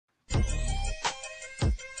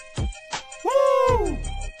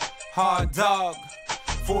Hot-Dogg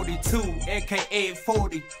 42, aka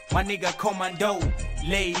 40. My nigga Commando,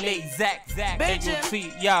 lay, Zach,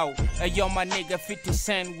 AOT, yo. Yo, my nigga 50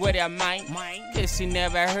 Cent with that mic. Guess you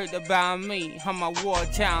never heard about me. I'm a war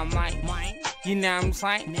child, Mike. You know what I'm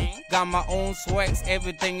saying? Got my own swags,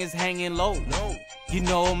 everything is hanging low. You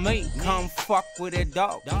know me, come fuck with a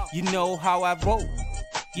dog. You know how I roll.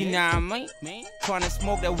 You know what I mean? Tryna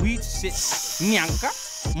smoke that weed shit. Nyanka,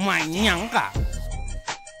 my nyanka.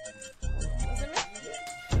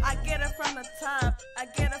 I get it from the top, I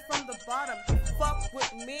get it from the bottom. You fuck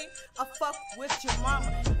with me, I fuck with your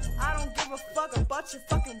mama. I don't give a fuck about your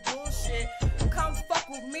fucking bullshit. Come fuck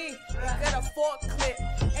with me, you get a 4 clip.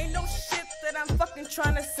 Ain't no shit that I'm fucking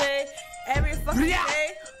trying to say. Every fucking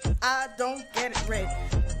day, I don't get it right.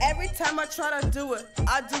 Every time I try to do it,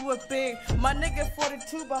 I do it big. My nigga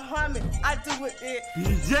 42 behind me, I do it big.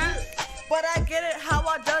 But I get it how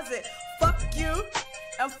I does it. Fuck you.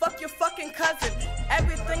 And fuck your fucking cousin.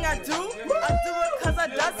 Everything I do it cause I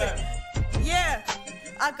does it. Yeah,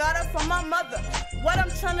 I got it from my mother. What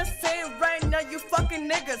I'm trying to say right now, you fucking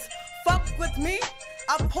niggas, fuck with me,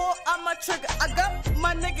 I pull out my trigger. I got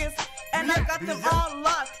my niggas, and I got them all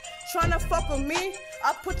locked. Trying to fuck with me,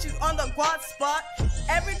 I put you on the guard spot.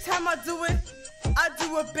 Every time I do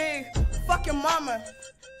it big. Fuck your mama,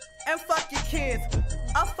 and fuck your kids.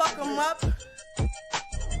 I fuck them up.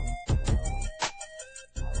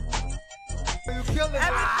 Everything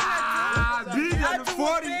I do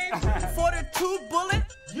 42 bullet,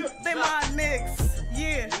 they my niggas,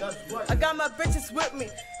 yeah. I got my bitches with me.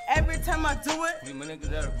 Every time I do it,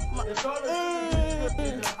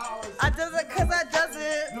 I does it cause I does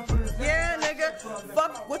it. Yeah, nigga,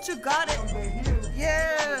 fuck what you got it.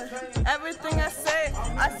 Yeah, everything I say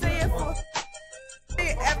it for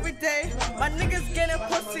every day. My niggas getting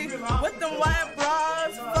pussy with them wire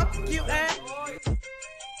bras. Fuck you and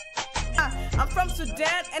I'm from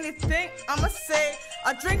Sudan, anything I'ma say.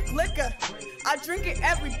 I drink liquor, I drink it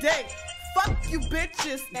every day. Fuck you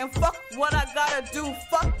bitches, and fuck what I gotta do.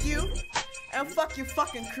 Fuck you, and fuck your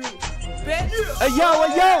fucking crew, bitch. Hey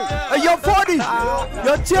yo, 40,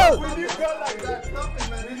 yo chill.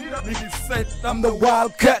 Niggas said I'm the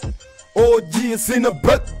wildcat, OG is in the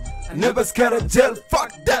butt. Never scared of jail,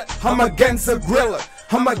 fuck that. I'm a gangster griller,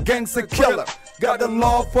 I'm a gangster killer. Got the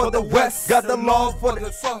law for the west, got the law for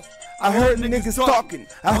the south. I heard niggas talking,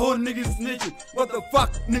 I heard niggas snitching. What the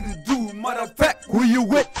fuck niggas do? Matter of fact, who you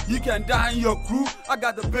with? You can die in your crew. I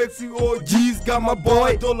got the big COGs, got my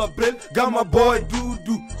boy Dollar Bill, got my boy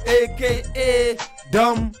Doo, aka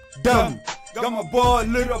Dum. Got my boy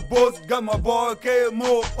Little Boss, got my boy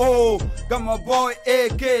KMO, got my boy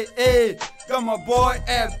AKA, got my boy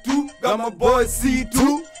F2, got my boy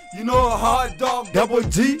C2. You know Hot-Dogg, Double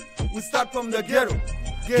G. We start from the ghetto,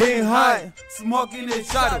 getting high, smoking a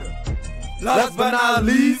shadow. Last but not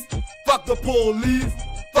least, fuck the police,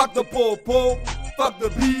 fuck the po-po, fuck the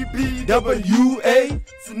BBWA.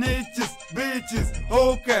 Snitches, bitches,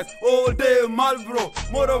 hookers, all day Marlboro,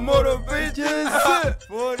 motor bitches.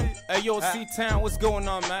 40. Hey yo, C-Town, what's going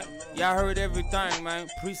on, man? Y'all heard everything, man.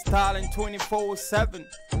 Freestyling 24/7.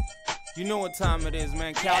 You know what time it is,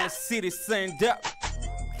 man. Cali City, stand up.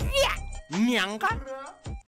 Nyanka.